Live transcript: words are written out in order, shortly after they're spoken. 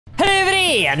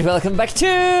Hey, and welcome back to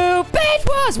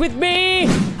Bedwars with me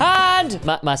and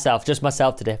myself, just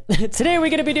myself today. Today we're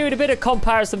going to be doing a bit of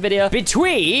comparison video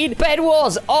between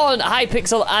Bedwars on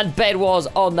Hypixel and Bedwars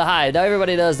on the Hive. Now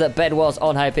everybody knows that Bedwars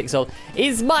on Hypixel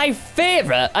is my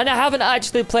favorite, and I haven't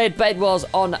actually played Bedwars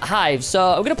on Hive. So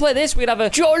I'm going to play this. We're going to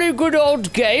have a jolly good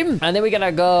old game, and then we're going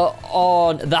to go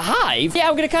on the Hive. Yeah,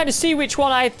 I'm going to kind of see which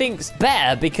one I think's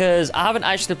better, because I haven't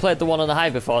actually played the one on the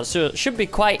Hive before, so it should be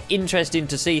quite interesting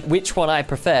to see which one I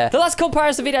prefer. The last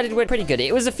comparison video I did went pretty good.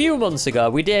 It was a few months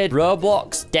ago. We did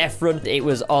Roblox Death Run. It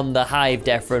was on the Hive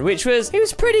Death Run, which was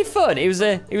pretty fun. It was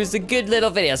a good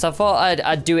little video. So I thought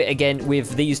I'd do it again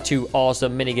with these two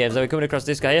awesome mini games. Are we coming across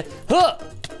this guy here? Huh!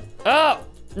 Oh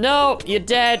no, you're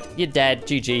dead. You're dead.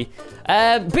 GG.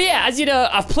 But yeah, as you know,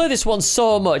 I've played this one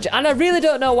so much, and I really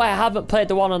don't know why I haven't played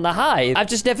the one on the Hive. I've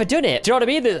just never done it. Do you know what I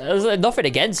mean? There's nothing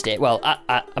against it. Well,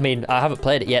 I mean, I haven't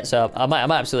played it yet, so I might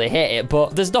absolutely hate it,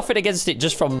 but there's nothing against it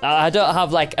just from, I don't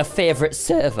have like a favorite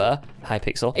server,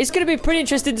 Hypixel. It's going to be pretty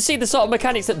interesting to see the sort of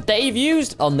mechanics that they've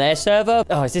used on their server.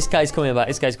 Oh, is this guy's coming back?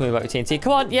 This guy's coming back with TNT.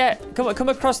 Come on, yeah, come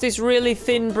across this really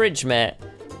thin bridge, mate.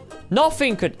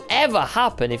 Nothing could ever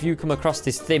happen if you come across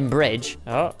this thin bridge.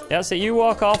 Oh, that's it. You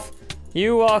walk off.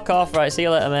 You walk off. Right, see you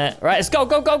later, mate. Right, let's go,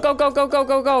 go, go, go, go, go, go,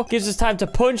 go, go. Gives us time to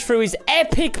punch through his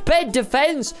epic bed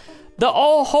defense. The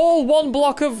whole one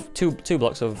block of... Two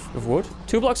blocks of wood.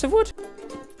 2 blocks of wood?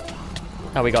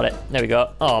 Oh, we got it. There we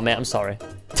go. Oh, mate, I'm sorry.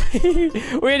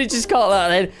 We only just caught that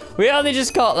then. We only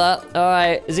just caught that. All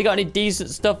right. Has he got any decent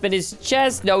stuff in his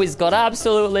chest? No, he's got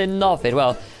absolutely nothing.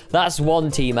 Well, that's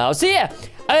one team out. So, yeah.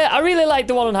 I really like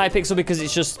the one on Hypixel because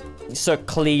it's just so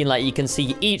clean. Like, you can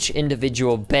see each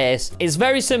individual base. It's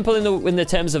very simple in the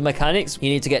terms of mechanics. You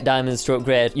need to get diamonds to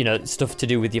upgrade, you know, stuff to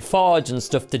do with your forge and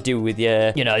stuff to do with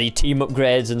your, you know, your team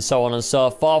upgrades and so on and so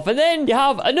forth. And then you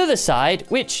have another side,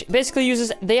 which basically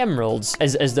uses the emeralds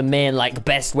as the main, like,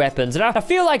 best weapons. And I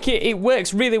feel like it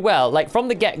works really well. Like, from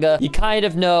the get-go, you kind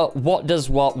of know what does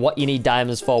what you need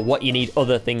diamonds for, what you need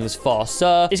other things for.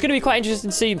 So it's going to be quite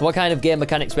interesting to see what kind of game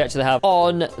mechanics we actually have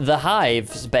on the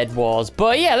Hive's Bedwars.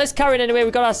 But yeah, let's carry on anyway. We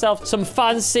got ourselves some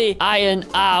fancy iron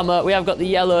armor. We have got the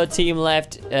yellow team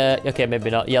left. Okay,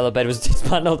 maybe not. Yellow bed was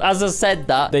dismantled. As I said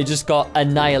that, they just got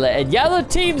annihilated. Yellow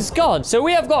team's gone. So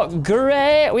we have got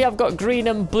gray, we have got green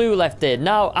and blue left in.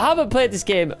 Now, I haven't played this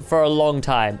game for a long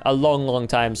time. A long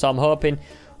time. So I'm hoping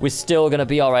we're still going to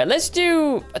be all right. Let's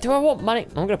do I want money?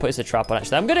 I'm going to put this a trap on,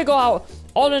 actually. I'm going to go out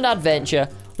on an adventure.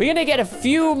 We're going to get a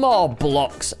few more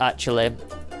blocks, actually.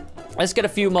 Let's get a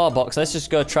few more blocks. Let's just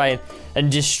go try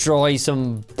and destroy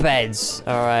some beds.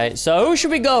 All right. So who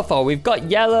should we go for? We've got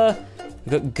yellow.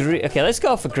 We've got green. Okay, let's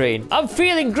go for green. I'm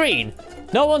feeling green.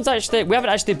 No one's actually... We haven't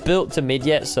actually built to mid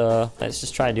yet, so let's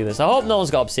just try and do this. I hope no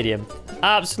one's got obsidian.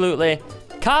 Absolutely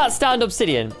can't stand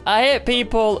obsidian. I hate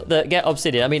people that get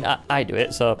obsidian. I mean, I do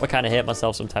it, so I kind of hate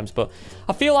myself sometimes. But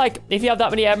I feel like if you have that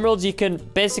many emeralds, you can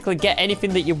basically get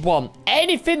anything that you want.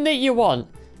 Anything that you want.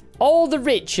 All the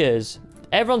riches.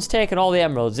 Everyone's taken all the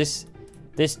emeralds.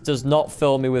 This does not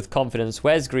fill me with confidence.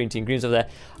 Where's green team? Green's over there.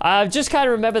 I've just kind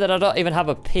of remembered that I don't even have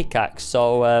a pickaxe.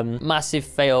 So, massive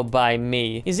fail by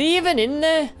me. Is he even in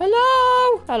there?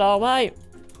 Hello? Hello, mate.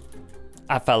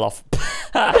 I fell off.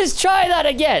 Let's try that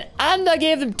again. And I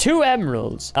gave them 2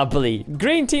 emeralds, I believe.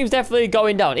 Green team's definitely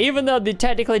going down, even though they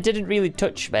technically didn't really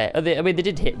touch me. I mean, they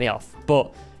did hit me off.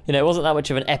 But, you know, it wasn't that much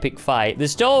of an epic fight. They're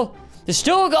still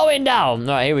going down.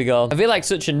 All right, here we go. I feel like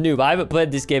such a noob. I haven't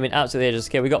played this game in absolutely ages.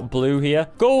 Okay, we got blue here.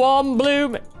 Go on,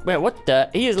 blue. Wait, what the?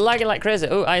 He is lagging like crazy.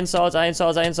 Oh, iron swords, iron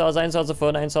swords, iron swords, iron swords are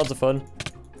fun, iron swords are fun.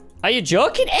 Are you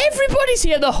joking? Everybody's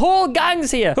here. The whole gang's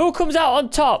here. Who comes out on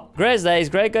top? Gray's there. Is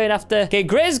Gray going after? Okay,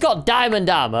 Gray's got diamond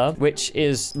armor, which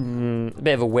is a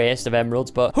bit of a waste of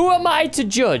emeralds. But who am I to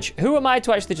judge? Who am I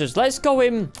to actually judge? Let's go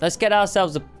in. Let's get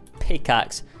ourselves a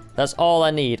pickaxe. That's all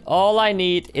I need. All I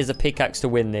need is a pickaxe to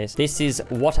win this. This is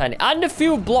what I need. And a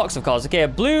few blocks, of course. Okay, a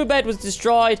blue bed was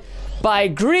destroyed by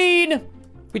green,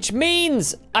 which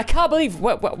means I can't believe...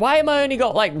 Why am I only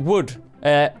got, like, wood?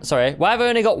 Sorry. Why have I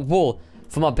only got wool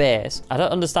for my base? I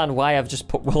don't understand why I've just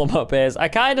put wool on my base. I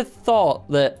kind of thought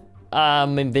that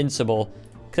I'm invincible.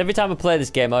 Because every time I play this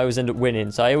game, I always end up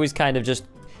winning. So I always kind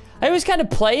of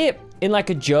play it in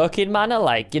like a joking manner.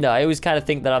 Like, you know, I always kind of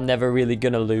think that I'm never really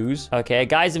gonna lose. Okay,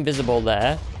 guy's invisible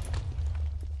there,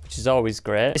 which is always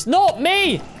great. It's not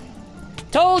me!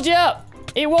 Told you!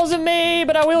 It wasn't me,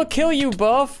 but I will kill you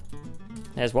both.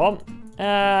 There's one.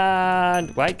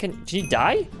 And wait, did he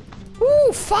die?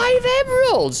 Ooh, 5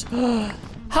 emeralds!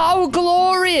 How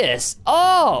glorious!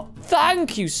 Oh,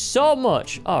 thank you so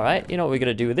much. All right, you know what we're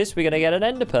gonna do with this? We're gonna get an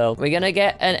ender pearl. We're gonna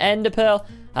get an ender pearl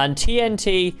and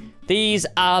TNT. These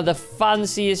are the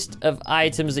fanciest of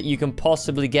items that you can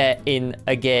possibly get in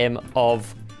a game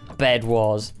of Bed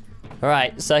Wars. All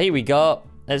right, so here we go.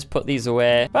 Let's put these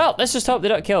away. Well, let's just hope they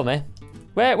don't kill me.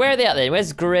 Where are they at then?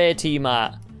 Where's Grey Team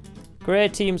at? Grey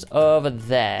Team's over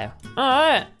there. All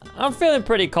right, I'm feeling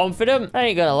pretty confident. I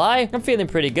ain't gonna lie. I'm feeling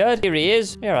pretty good. Here he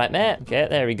is. All right, mate. Okay,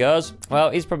 there he goes. Well,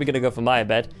 he's probably gonna go for my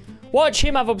bed. Watch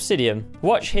him have obsidian.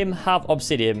 Watch him have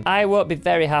obsidian. I won't be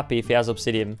very happy if he has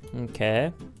obsidian.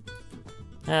 Okay.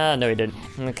 Ah, no, he didn't.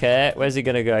 Okay, where's he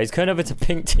gonna go? He's going over to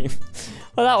pink team.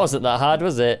 Well, that wasn't that hard,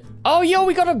 was it? Oh, yo,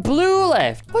 we got a blue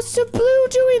left. What's the blue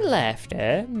doing left?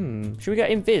 Should we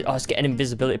get oh, let's get an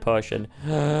invisibility potion.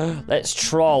 Let's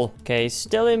troll. Okay, he's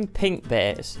still in pink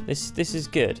base. This is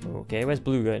good. Okay, where's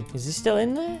blue going? Is he still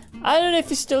in there? I don't know if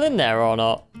he's still in there or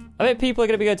not. I bet people are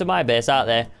gonna be going to my base, aren't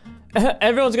they?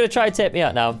 Everyone's gonna try to take me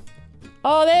out now.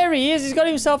 Oh, there he is. He's got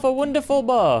himself a wonderful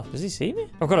bow. Does he see me?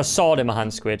 I've got a sword in my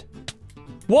hand, Squid.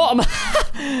 What am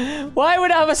I? Why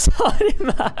would I have a sword in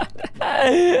my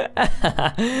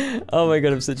hand? Oh my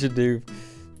god, I'm such a noob.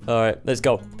 Alright, let's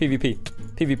go. PvP.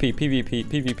 PvP, PvP,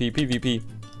 PvP, PvP.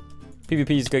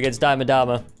 PvP's go against Diamond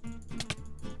Armor.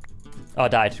 Oh, I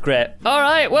died. Great.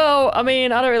 Alright, well, I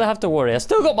mean, I don't really have to worry. I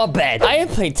still got my bed. I am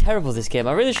playing terrible this game.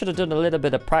 I really should have done a little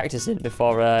bit of practicing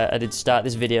before I did start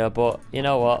this video, but you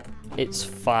know what? It's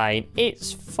fine.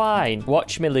 It's fine.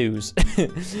 Watch me lose.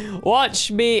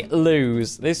 Watch me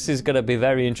lose. This is going to be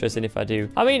very interesting if I do.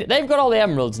 I mean, they've got all the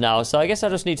emeralds now, so I guess I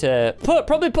just need to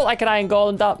probably put like an iron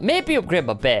golem down. Maybe upgrade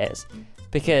my base.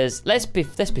 Because let's be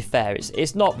fair,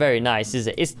 it's not very nice, is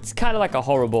it? It's kind of like a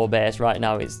horrible base right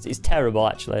now. It's terrible,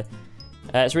 actually.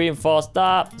 Let's reinforce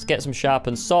that. Let's get some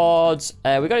sharpened swords.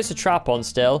 We got this a trap on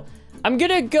still. I'm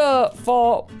gonna go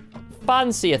for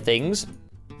fancier things.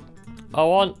 I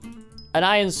want an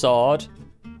iron sword.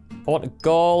 I want a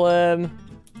golem.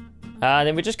 And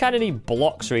then we just kind of need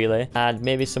blocks, really. And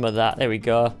maybe some of that. There we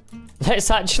go.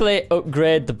 Let's actually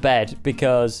upgrade the bed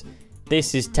because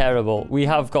this is terrible. We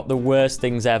have got the worst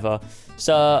things ever.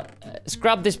 So, let's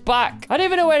grab this back. I don't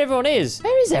even know where everyone is.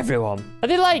 Where is everyone? Are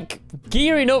they, like,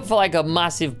 gearing up for, like, a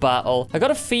massive battle? I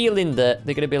got a feeling that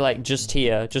they're going to be, like, just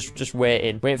here. Just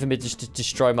waiting. Waiting for me just to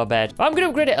destroy my bed. I'm going to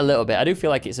upgrade it a little bit. I do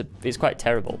feel like it's quite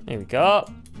terrible. Here we go.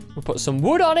 We'll put some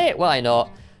wood on it. Why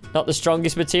not? Not the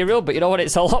strongest material, but you know what?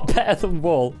 It's a lot better than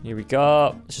wool. Here we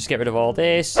go. Let's just get rid of all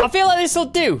this. I feel like this will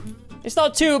do. It's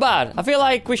not too bad. I feel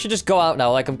like we should just go out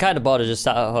now. Like, I'm kind of bored of just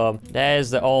sat at home.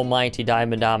 There's the almighty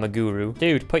Diamond Armor Guru.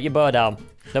 Dude, put your bow down.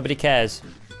 Nobody cares.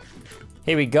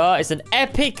 Here we go. It's an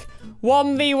epic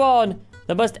 1v1.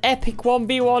 The most epic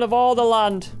 1v1 of all the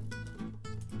land.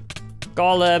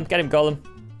 Golem. Get him, Golem.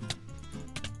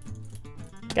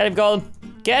 Get him, Golem.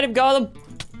 Get him, Golem.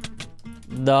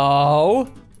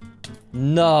 No.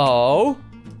 No.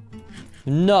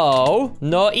 No.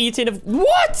 No eating of...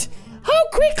 What? How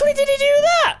quickly did he do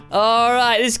that? All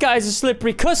right, this guy's a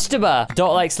slippery customer.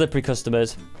 Don't like slippery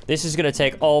customers. This is going to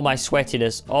take all my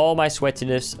sweatiness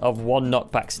of one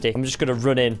knockback stick. I'm just going to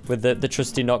run in with the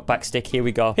trusty knockback stick. Here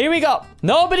we go. Here we go.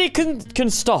 Nobody can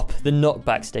stop the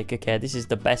knockback stick. Okay, this is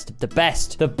the best of the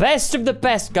best. The best of the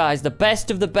best, guys. The best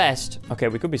of the best. Okay,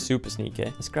 we could be super sneaky.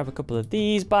 Let's grab a couple of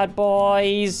these bad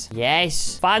boys.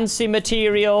 Yes. Fancy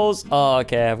materials. Oh,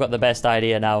 okay, I've got the best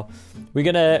idea now. We're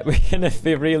gonna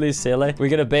be really silly. We're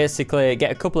gonna basically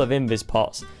get a couple of invis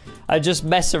pots and just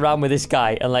mess around with this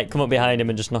guy and like come up behind him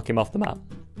and just knock him off the map.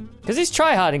 Because he's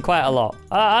tryharding quite a lot.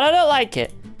 And I don't like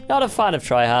it. Not a fan of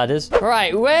tryharders.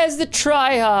 Right, where's the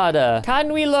tryharder?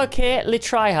 Can we locate the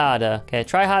tryharder? Okay,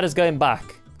 tryharder's going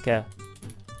back. Okay.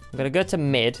 I'm gonna go to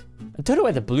mid. I don't know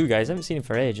where the blue guy is. I haven't seen him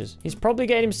for ages. He's probably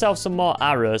getting himself some more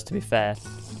arrows, to be fair.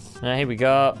 Here we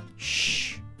go.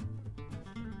 Shh.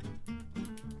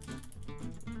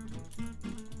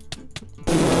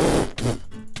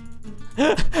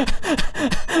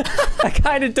 I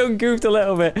kind of done goofed a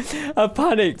little bit. I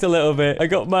panicked a little bit. I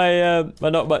got my my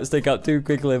knockback stick out too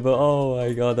quickly, but oh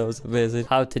my god, that was amazing.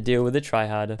 How to deal with a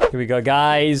tryharder. Here we go,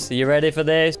 guys. Are you ready for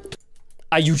this?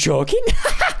 Are you joking?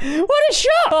 What a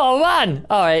shot! Oh man!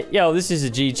 All right, yo, this is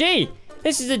a GG.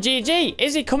 This is a GG.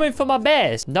 Is he coming for my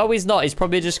base? No, he's not. He's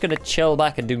probably just gonna chill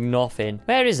back and do nothing.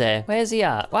 Where is he? Where's he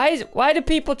at? Why do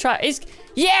people try?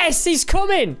 Yes, he's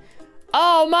coming.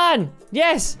 Oh man,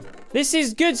 yes. This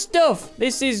is good stuff.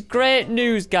 This is great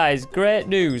news, guys. Great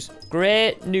news.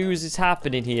 Great news is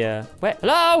happening here. Where?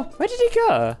 Hello? Where did he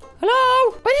go?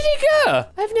 Hello? Where did he go?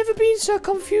 I've never been so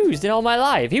confused in all my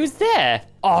life. He was there.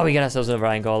 Oh, we got ourselves another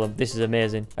iron golem. This is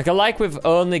amazing. I feel like we've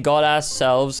only got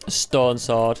ourselves a stone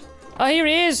sword. Oh, here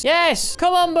he is. Yes.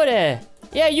 Come on, buddy.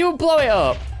 Yeah, you blow it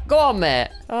up. Go on, mate.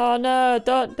 Oh, no.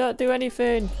 Don't do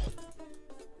anything.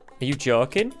 Are you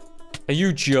joking? Are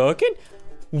you joking?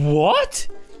 What?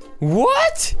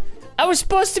 What? I was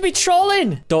supposed to be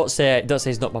trolling. Don't say it. Don't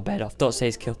say he's knocked my bed off. Don't say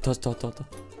he's killed. Don't.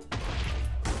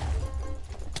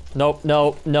 Nope,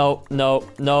 no.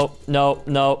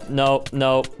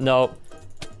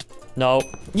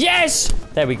 Yes!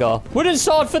 There we go. Wooden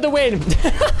sword for the win.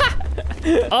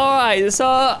 Alright, so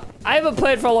I haven't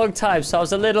played for a long time, so I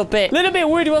was a little bit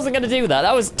worried he wasn't going to do that.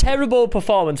 That was terrible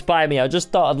performance by me. I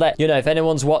just thought I'd let you know if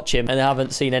anyone's watching and they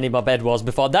haven't seen any of my Bed Wars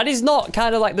before. That is not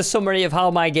kind of like the summary of how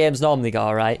my games normally go,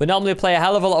 alright? We normally play a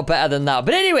hell of a lot better than that.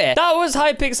 But anyway, that was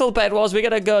Hypixel Bed Wars. We're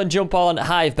going to go and jump on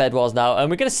Hive Bed Wars now,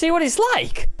 and we're going to see what it's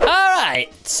like.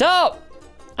 Alright, so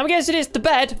I'm guessing it's the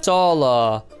bed.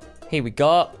 Solo. Here we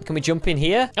go. Can we jump in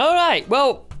here? Alright,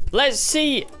 well, let's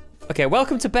see. Okay,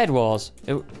 welcome to Bed Wars.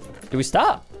 Do we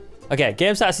start? Okay,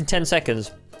 game starts in 10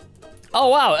 seconds. Oh,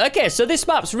 wow. Okay, so this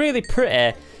map's really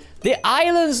pretty. The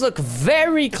islands look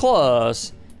very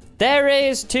close. There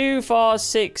is 2, 4,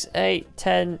 6, 8,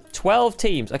 10, 12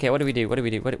 teams. Okay, what do we do?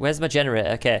 Where's my generator?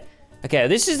 Okay,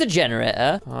 this is the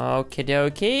generator. Okie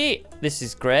dokie. This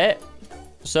is great.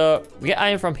 So, we get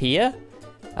iron from here.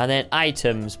 And then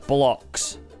items,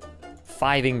 blocks.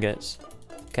 5 ingots.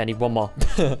 Okay, I need one more.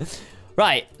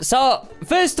 Right, so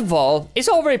first of all, it's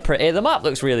all very pretty. The map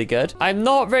looks really good. I'm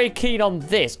not very keen on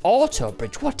this. Auto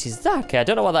bridge, what is that? Okay, I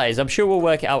don't know what that is. I'm sure we'll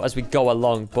work it out as we go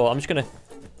along, but I'm just going to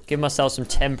give myself some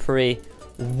temporary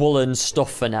woolen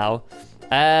stuff for now.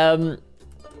 We're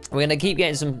going to keep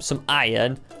getting some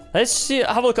iron. Let's see,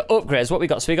 have a look at upgrades, what we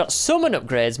got. So we got summon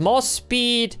upgrades, more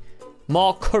speed,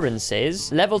 more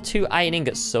currencies, level 2 iron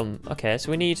ingots, some. Okay,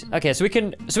 so we need, okay, so we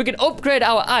can upgrade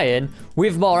our iron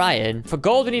with more iron. For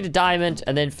gold, we need a diamond,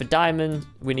 and then for diamond,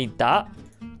 we need that.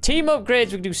 Team upgrades,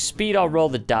 we can do speed or roll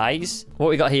the dice. What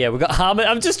we got here? We got armor.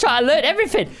 I'm just trying to learn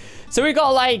everything. So we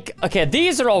got like, okay,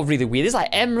 these are all really weird. This is like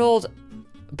emerald,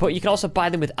 but you can also buy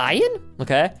them with iron.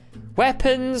 Okay,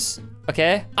 weapons.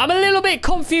 Okay, I'm a little bit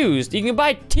confused. You can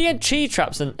buy TNT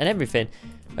traps and everything.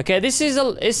 Okay, this is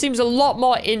it seems a lot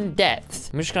more in depth.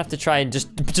 I'm just gonna have to try and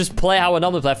just play how I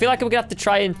normally play. I feel like I'm gonna have to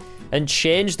try and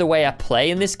change the way I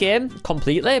play in this game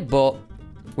completely, but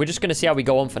we're just gonna see how we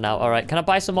go on for now. All right, can I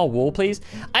buy some more wool, please?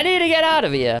 I need to get out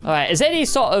of here. All right, as any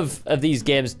sort of these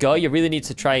games go, you really need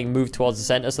to try and move towards the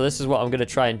center. So this is what I'm gonna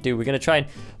try and do. We're gonna try and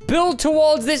build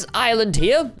towards this island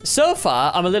here. So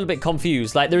far, I'm a little bit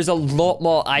confused. Like, there's a lot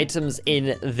more items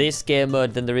in this game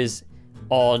mode than there is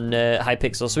on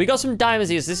Hypixel. So we got some diamonds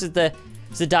here. So this is the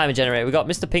diamond generator. We got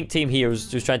Mr. Pink Team here who's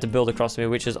trying to build across me,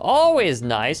 which is always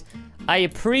nice. I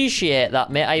appreciate that,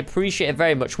 mate. I appreciate it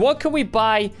very much. What can we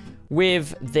buy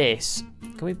with this?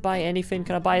 Can we buy anything?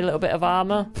 Can I buy a little bit of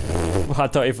armor? I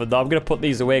don't even know. I'm going to put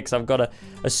these away because I've got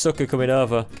a sucker coming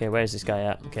over. Okay, where's this guy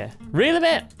at? Okay. Really,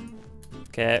 mate?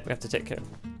 Okay, we have to take care.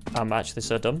 I'm actually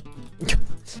so dumb.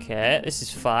 Okay, this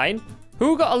is fine.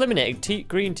 Who got eliminated?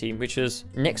 Green team, which is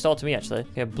next door to me, actually.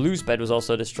 Yeah, Blue's bed was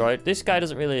also destroyed. This guy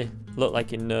doesn't really look like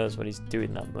he knows what he's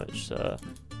doing that much, so...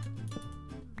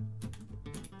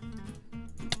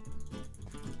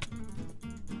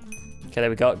 Okay, there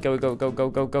we go. Go.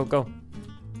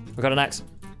 We got an axe.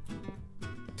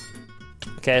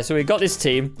 Okay, so we got this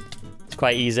team. It's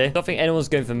quite easy. Don't think anyone's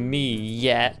going for me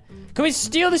yet. Can we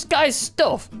steal this guy's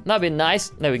stuff? That'd be nice.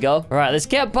 There we go. All right, let's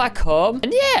get back home.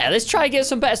 And yeah, let's try and get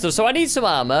some better stuff. So I need some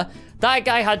armor. That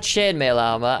guy had chainmail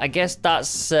armor. I guess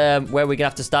that's where we're going to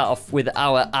have to start off with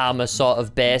our armor sort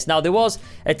of base. Now, there was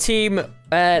a team,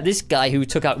 this guy who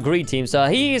took out green team. So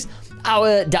he's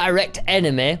our direct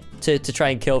enemy to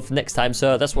try and kill for next time.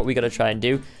 So that's what we're going to try and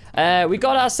do. We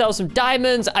got ourselves some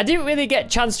diamonds. I didn't really get a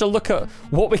chance to look at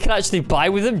what we can actually buy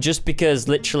with them just because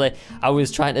literally I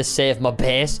was trying to save my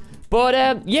base.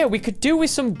 But, yeah, we could do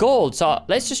with some gold. So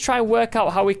let's just try and work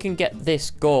out how we can get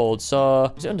this gold.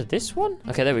 So, is it under this one?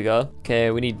 Okay, there we go. Okay,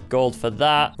 we need gold for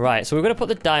that. Right, so we're going to put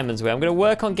the diamonds away. I'm going to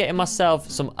work on getting myself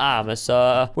some armor.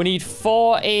 So, we need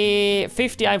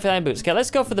 50 iron for iron boots. Okay, let's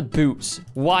go for the boots.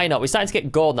 Why not? We're starting to get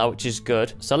gold now, which is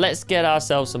good. So, let's get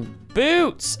ourselves some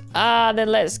boots. And then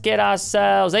let's get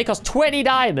ourselves... They cost 20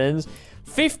 diamonds.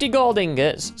 50 gold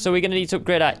ingots, so we're going to need to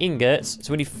upgrade our ingots.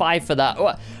 So we need 5 for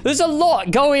that. There's a lot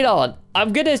going on.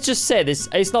 I'm going to just say this.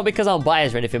 It's not because I'm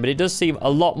biased or anything, but it does seem a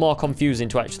lot more confusing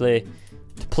to actually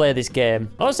play this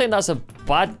game. I'm not saying that's a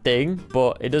bad thing,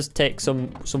 but it does take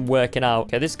some working out.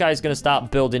 Okay, this guy's going to start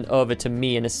building over to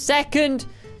me in a second.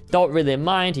 Don't really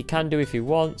mind. He can do if he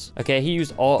wants. Okay, he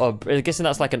used auto. I'm guessing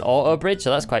that's like an auto bridge, so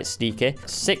that's quite sneaky.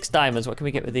 6 diamonds. What can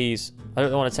we get with these? I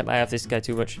don't want to take my eye off this guy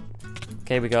too much.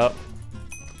 Okay, we go.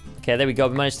 Okay, there we go.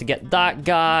 We managed to get that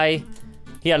guy.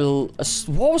 He had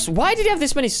why did he have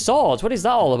this many swords? What is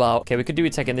that all about? Okay, we could do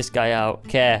with taking this guy out.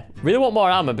 Okay, really want more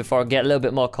armor before I get a little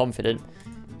bit more confident.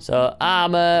 So,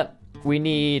 armor. We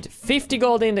need 50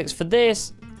 gold index for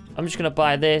this. I'm just gonna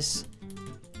buy this.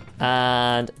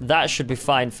 And that should be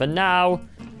fine for now.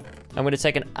 I'm gonna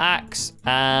take an axe.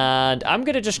 And I'm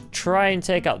gonna just try and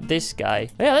take out this guy.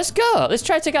 Yeah, let's go. Let's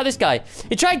try to take out this guy.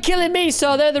 He tried killing me,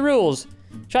 so they're the rules.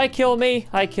 Try to kill me,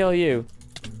 I kill you.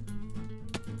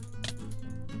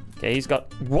 Okay, he's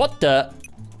got... What the...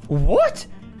 What?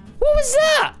 What was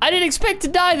that? I didn't expect to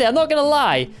die there, I'm not gonna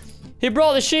lie. He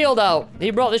brought the shield out. He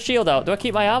brought the shield out. Do I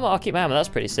keep my armor? I'll keep my armor. That's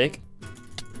pretty sick.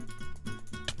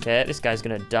 Okay, this guy's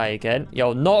gonna die again.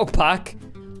 Yo, knockback.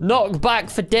 Knockback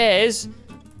for days.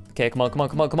 Okay, come on, come on,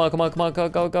 come on, come on, come on, come on. Go,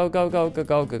 go, go, go, go, go,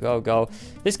 go, go, go, go.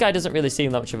 This guy doesn't really seem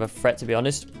that much of a threat, to be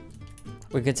honest.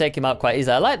 We can take him out quite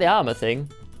easily. I like the armor thing.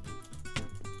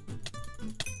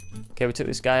 Okay, we took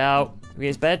this guy out. We get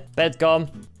his bed. Bed's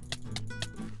gone.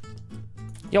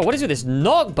 Yo, what is with this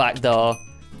knockback, though?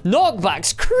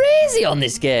 Knockback's crazy on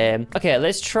this game. Okay,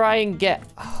 let's try and get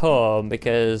home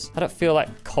because I don't feel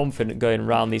like confident going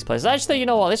around these places. Actually, you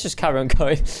know what? Let's just carry on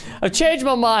going. I've changed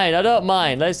my mind. I don't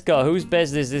mind. Let's go. Whose base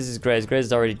is this? This is Grace. Grace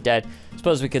is already dead. I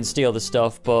suppose we can steal the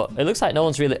stuff, but it looks like no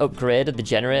one's really upgraded the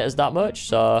generators that much.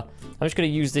 So I'm just going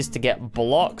to use this to get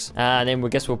blocks. And then we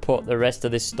guess we'll put the rest of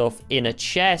this stuff in a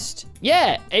chest.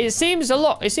 Yeah, it seems a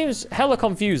lot. It seems hella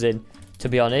confusing, to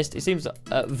be honest. It seems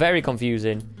very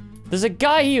confusing. There's a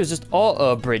guy here who's just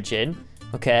auto-bridging.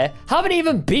 Okay. Haven't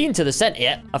even been to the center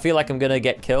yet. I feel like I'm going to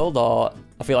get killed or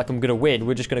I feel like I'm going to win.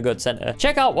 We're just going to go to center.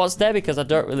 Check out what's there because I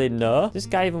don't really know. Is this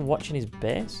guy even watching his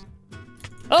base?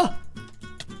 Oh!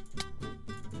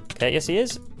 Okay, yes he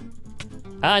is.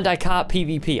 And I can't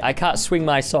PvP. I can't swing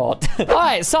my sword.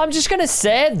 Alright, so I'm just going to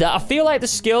say that I feel like the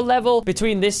skill level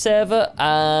between this server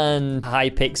and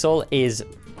Hypixel is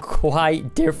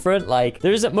quite different. Like,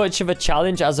 there isn't much of a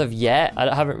challenge as of yet.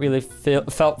 I haven't really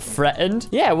felt threatened.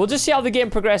 Yeah, we'll just see how the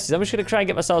game progresses. I'm just gonna try and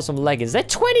get myself some leggings. They're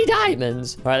 20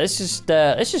 diamonds. All right, let's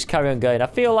just carry on going. I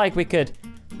feel like we can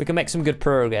make some good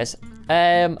progress.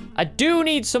 I do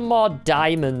need some more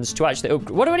diamonds to actually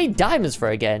upgrade. What do I need diamonds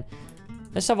for again?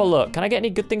 Let's have a look. Can I get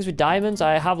any good things with diamonds?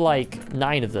 I have like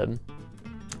 9 of them.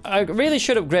 I really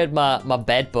should upgrade my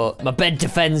bed, but my bed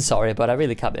defense, sorry, but I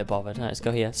really can't be bothered. All right, let's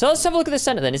go here. So let's have a look at the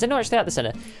center then. Is anyone actually at the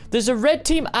center? There's a red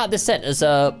team at the center,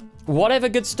 so whatever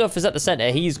good stuff is at the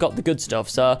center, he's got the good stuff.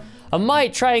 So I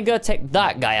might try and go take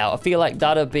that guy out. I feel like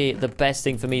that'll be the best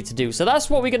thing for me to do. So that's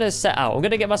what we're gonna set out. I'm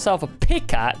gonna get myself a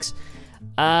pickaxe,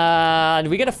 and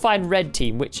we're gonna find red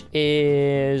team, which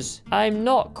is... I'm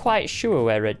not quite sure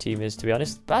where red team is, to be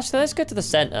honest. But actually, let's go to the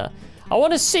center. I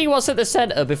want to see what's at the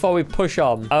center before we push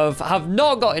on. I have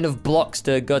not got enough blocks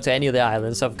to go to any of the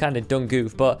islands, so I've kind of done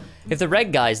goof. But if the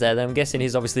red guy's there, then I'm guessing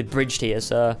he's obviously bridged here.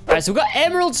 So, all right, so we've got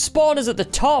emerald spawners at the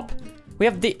top. We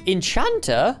have the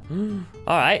enchanter.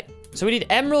 All right, so we need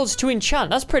emeralds to enchant.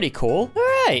 That's pretty cool. All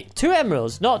right, 2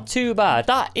 emeralds, not too bad.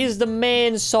 That is the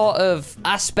main sort of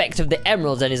aspect of the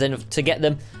emeralds, then, is to get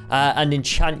them and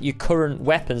enchant your current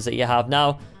weapons that you have.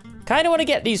 Now, kind of want to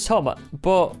get these home,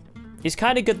 but it's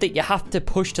kind of good that you have to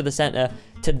push to the center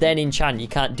to then enchant. You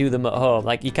can't do them at home.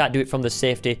 Like, you can't do it from the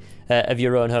safety of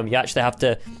your own home. You actually have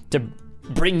to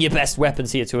bring your best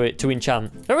weapons here to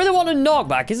enchant. I really want a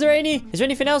knockback. Is there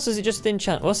anything else? Or is it just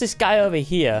enchant? What's this guy over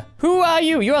here? Who are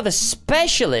you? You are the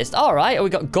specialist. All right. Oh, we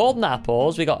got golden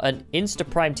apples. We got an Insta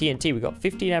Prime TNT. We got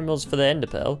 15 emeralds for the ender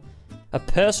pearl. A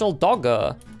personal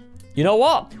doggo. You know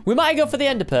what? We might go for the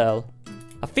ender pearl.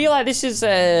 I feel like this is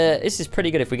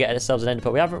pretty good if we get ourselves an ender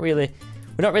pearl. We're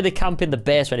not really camping the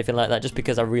base or anything like that, just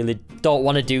because I really don't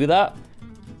want to do that.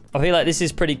 I feel like this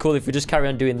is pretty cool if we just carry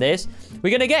on doing this. We're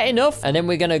gonna get enough, and then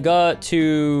we're gonna go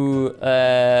to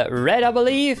red, I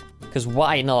believe, because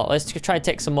why not? Let's try and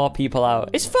take some more people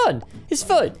out. It's fun. It's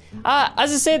fun.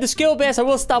 As I say, the skill base, I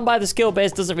will stand by the skill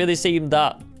base. Doesn't really seem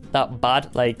that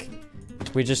bad. Like,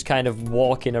 we're just kind of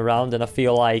walking around, and I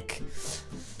feel like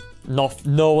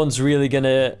no one's really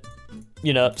gonna,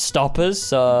 you know, stop us.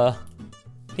 So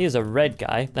here's a red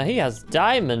guy. Now he has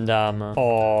diamond armor.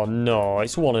 Oh no,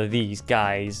 it's one of these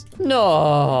guys.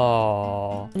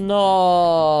 No,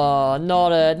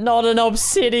 not an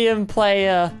obsidian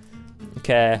player.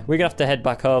 Okay, we're gonna have to head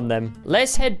back home then.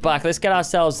 Let's head back. Let's get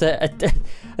ourselves a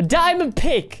diamond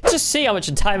pick. Just see how much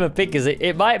a diamond pick is.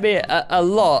 It might be a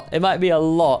lot. It might be a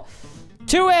lot.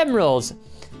 2 emeralds.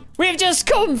 We've just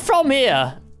come from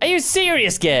here. Are you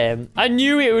serious, game? I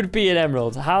knew it would be an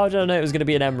emerald. How did I know it was going to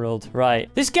be an emerald?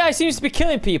 Right. This guy seems to be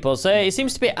killing people, so he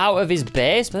seems to be out of his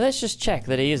base. But let's just check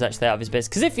that he is actually out of his base.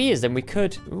 Because if he is, then we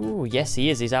could... Ooh, yes, he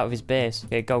is. He's out of his base.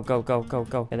 Okay, go, go, go, go,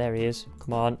 go. Okay, there he is.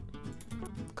 Come on.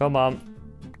 Come on.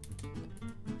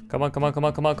 Come on, come on, come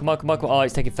on, come on, come on, come on, come on. Oh,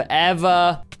 it's taking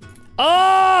forever.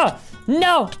 Oh!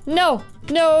 No, no,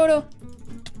 no, no.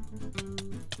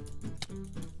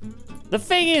 The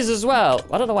thing is as well,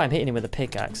 I don't know why I'm hitting him with a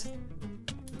pickaxe.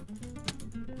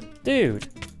 Dude,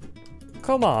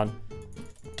 come on.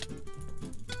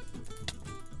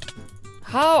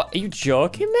 How? Are you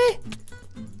joking me?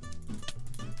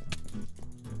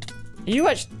 Are you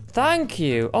actually... Thank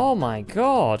you. Oh my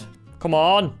God. Come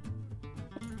on.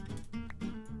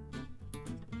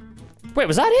 Wait,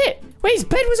 was that it? Wait, his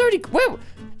bed was already... Wait,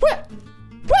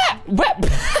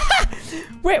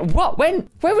 wait, what? When?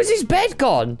 Where was his bed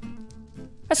gone?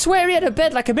 I swear he had a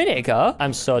bed like a minute ago.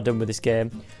 I'm so done with this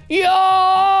game.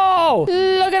 Yo!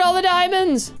 Look at all the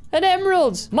diamonds and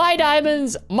emeralds. My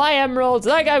diamonds, my emeralds.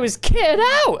 That guy was kitted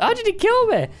out. How did he kill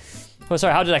me? Oh,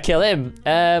 sorry, how did I kill him?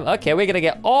 Okay, we're gonna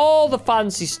get all the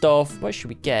fancy stuff. What should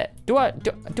we get? Do I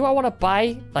want to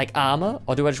buy, like, armor?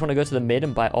 Or do I just want to go to the mid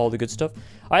and buy all the good stuff?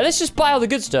 All right, let's just buy all the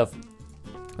good stuff.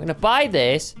 I'm gonna buy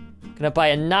this. I'm gonna buy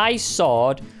a nice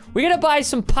sword. We're gonna buy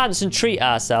some pants and treat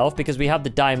ourselves because we have the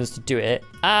diamonds to do it.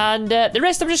 And the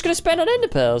rest I'm just gonna spend on ender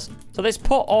pearls. So let's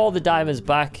put all the diamonds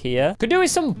back here. Could do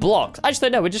with some blocks. Actually,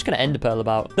 no, we're just gonna ender pearl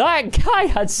about. That guy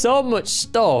had so much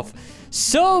stuff.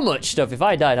 So much stuff. If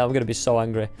I die now, I'm gonna be so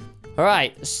angry. All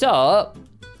right, so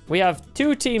we have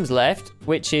 2 teams left,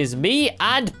 which is me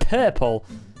and purple.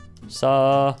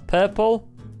 So, purple,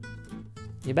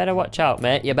 you better watch out,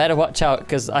 mate. You better watch out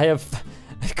because I have...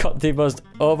 got the most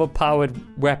overpowered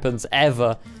weapons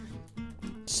ever.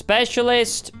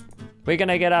 Specialist. We're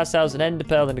gonna get ourselves an ender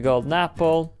pearl and a golden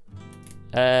apple.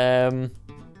 And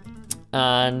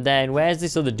then where's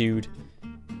this other dude?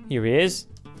 Here he is.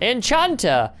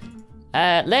 Enchanter.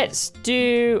 Let's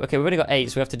do... Okay, we've only got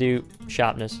 8, so we have to do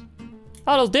sharpness.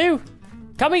 That'll do.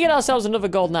 Can we get ourselves another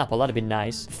golden apple? That'd be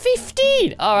nice.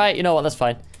 15. All right, you know what? That's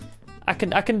fine. I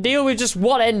can deal with just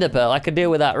 1 ender pearl. I can deal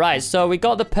with that. Right, so we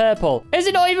got the purple. Is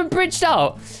it not even bridged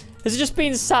out? Has it just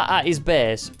been sat at his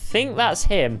base? I think that's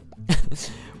him.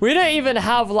 We don't even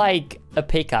have, like, a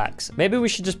pickaxe. Maybe we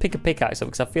should just pick a pickaxe up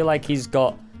because I feel like he's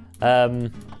got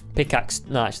pickaxe.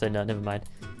 No, actually, no, never mind.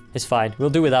 It's fine.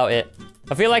 We'll do without it.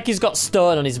 I feel like he's got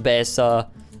stone on his base, so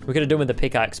we could have done with the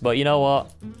pickaxe. But you know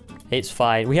what? It's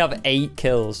fine. We have 8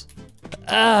 kills.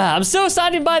 I'm still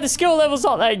standing by. The skill level's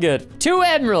not that good. 2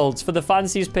 emeralds for the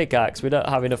fanciest pickaxe. We don't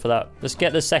have enough of that. Let's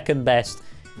get the second best,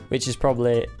 which is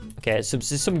probably... Okay,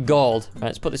 some gold. Right,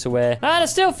 let's put this away. And I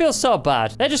still feel so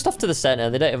bad. They're just off to the center.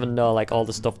 They don't even know, like, all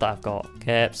the stuff that I've got.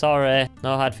 Okay, sorry.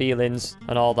 No hard feelings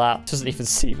and all that. Doesn't even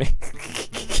see me.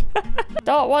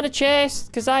 Don't want to chase,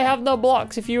 because I have no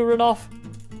blocks if you run off.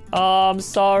 Oh, I'm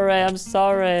sorry. I'm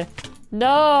sorry.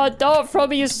 No, don't throw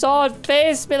me your sword.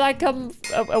 Face me like I'm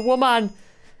a woman.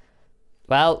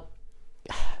 Well,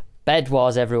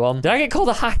 Bedwars, everyone. Did I get called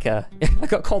a hacker? I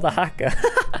got called a hacker.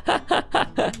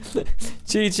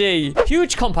 GG.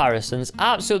 Huge comparisons.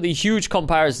 Absolutely huge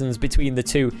comparisons between the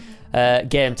 2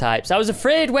 game types. I was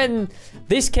afraid when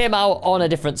this came out on a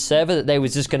different server that they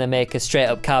was just going to make a straight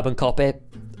up carbon copy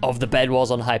of the Bedwars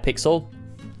on Hypixel.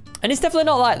 And it's definitely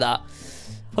not like that.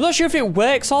 I'm not sure if it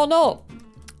works or not.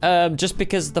 Just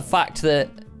because the fact that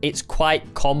it's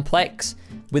quite complex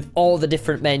with all the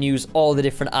different menus, all the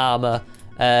different armor,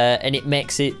 and it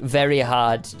makes it very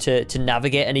hard to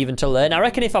navigate and even to learn. I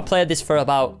reckon if I played this for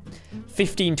about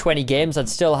 15, 20 games, I'd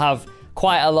still have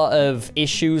quite a lot of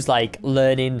issues like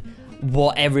learning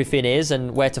what everything is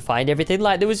and where to find everything.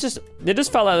 Like it just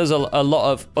felt like there was a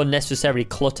lot of unnecessary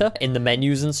clutter in the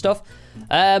menus and stuff.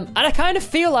 And I kind of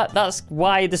feel like that's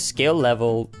why the skill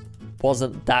level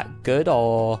wasn't that good,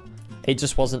 or it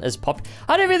just wasn't as popular.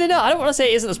 I don't really know. I don't want to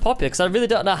say it isn't as popular because I really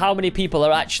don't know how many people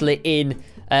are actually in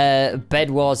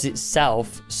Bedwars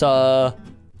itself. So,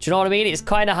 do you know what I mean? It's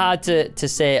kind of hard to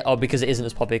say, oh, because it isn't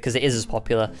as popular, because it is as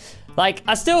popular. Like,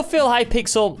 I still feel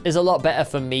Hypixel is a lot better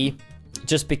for me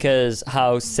just because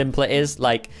how simple it is.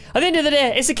 Like, at the end of the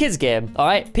day, it's a kid's game, all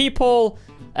right? People...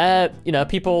 you know,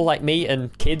 people like me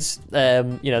and kids,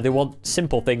 you know, they want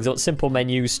simple things. They want simple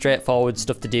menus, straightforward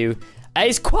stuff to do.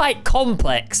 It's quite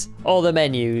complex, all the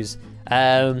menus.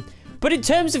 But in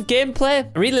terms of gameplay,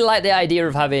 I really like the idea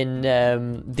of having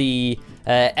the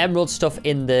emerald stuff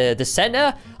in the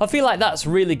center. I feel like that's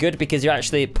really good because you're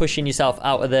actually pushing yourself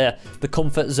out of the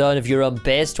comfort zone of your own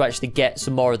base to actually get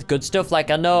some more of the good stuff.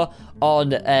 Like I know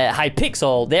on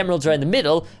Hypixel, the emeralds are in the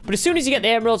middle, but as soon as you get the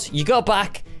emeralds, you go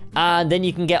back And then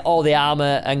you can get all the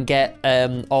armor and get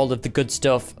all of the good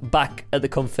stuff back at the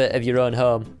comfort of your own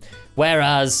home.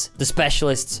 Whereas the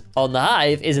specialist on the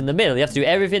Hive is in the middle. You have to do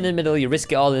everything in the middle. You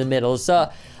risk it all in the middle. So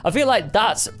I feel like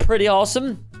that's pretty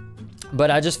awesome.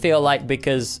 But I just feel like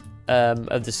because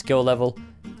of the skill level,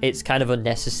 it's kind of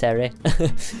unnecessary.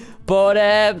 But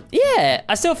yeah,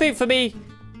 I still think for me,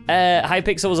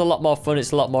 Hypixel was a lot more fun.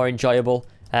 It's a lot more enjoyable.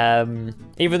 Even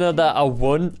though that I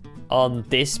won on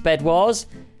this Bed Wars,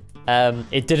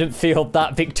 it didn't feel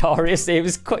that victorious. It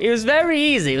was very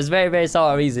easy. It was very, very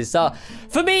sort of easy. So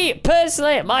for me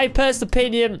personally, my personal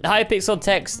opinion, Hypixel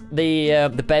takes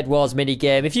the Bed Wars mini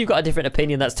game. If you've got a different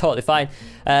opinion, that's totally fine.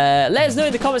 Let us know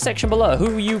in the comment section below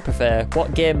who you prefer,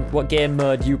 what game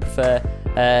mode you prefer,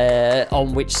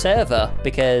 on which server,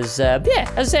 because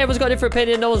yeah, as I say, everyone's got a different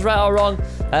opinion. No one's right or wrong.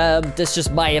 That's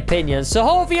just my opinion. So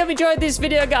hopefully you have enjoyed this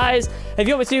video, guys. If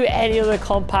you want me to do any other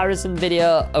comparison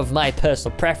video of my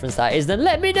personal preference, that is, then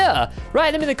let me know.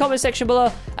 Write them in the comment section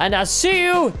below, and I'll see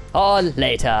you all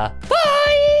later. Bye.